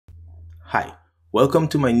Hi, welcome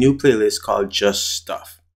to my new playlist called Just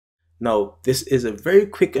Stuff. Now, this is a very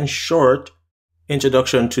quick and short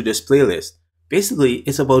introduction to this playlist. Basically,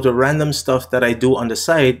 it's about the random stuff that I do on the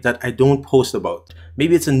side that I don't post about.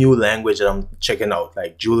 Maybe it's a new language that I'm checking out,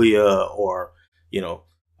 like Julia or,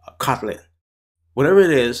 Kotlin. Whatever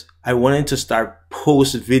it is, I wanted to start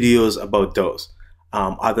post videos about those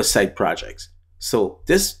other side projects. So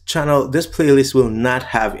this playlist will not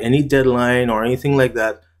have any deadline or anything like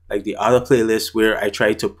that, like the other playlists where I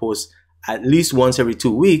try to post at least once every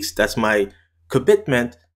 2 weeks. That's my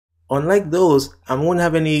commitment. Unlike those, I won't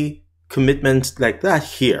have any commitments like that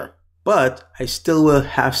here, but I still will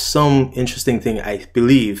have some interesting thing I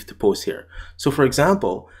believe to post here. So for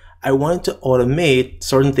example, I wanted to automate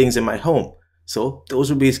certain things in my home. So those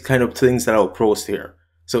would be kind of things that I'll post here.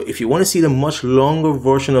 So if you want to see the much longer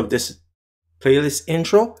version of this playlist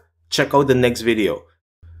intro, check out the next video.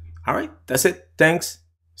 All right, that's it. Thanks.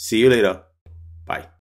 See you later. Bye.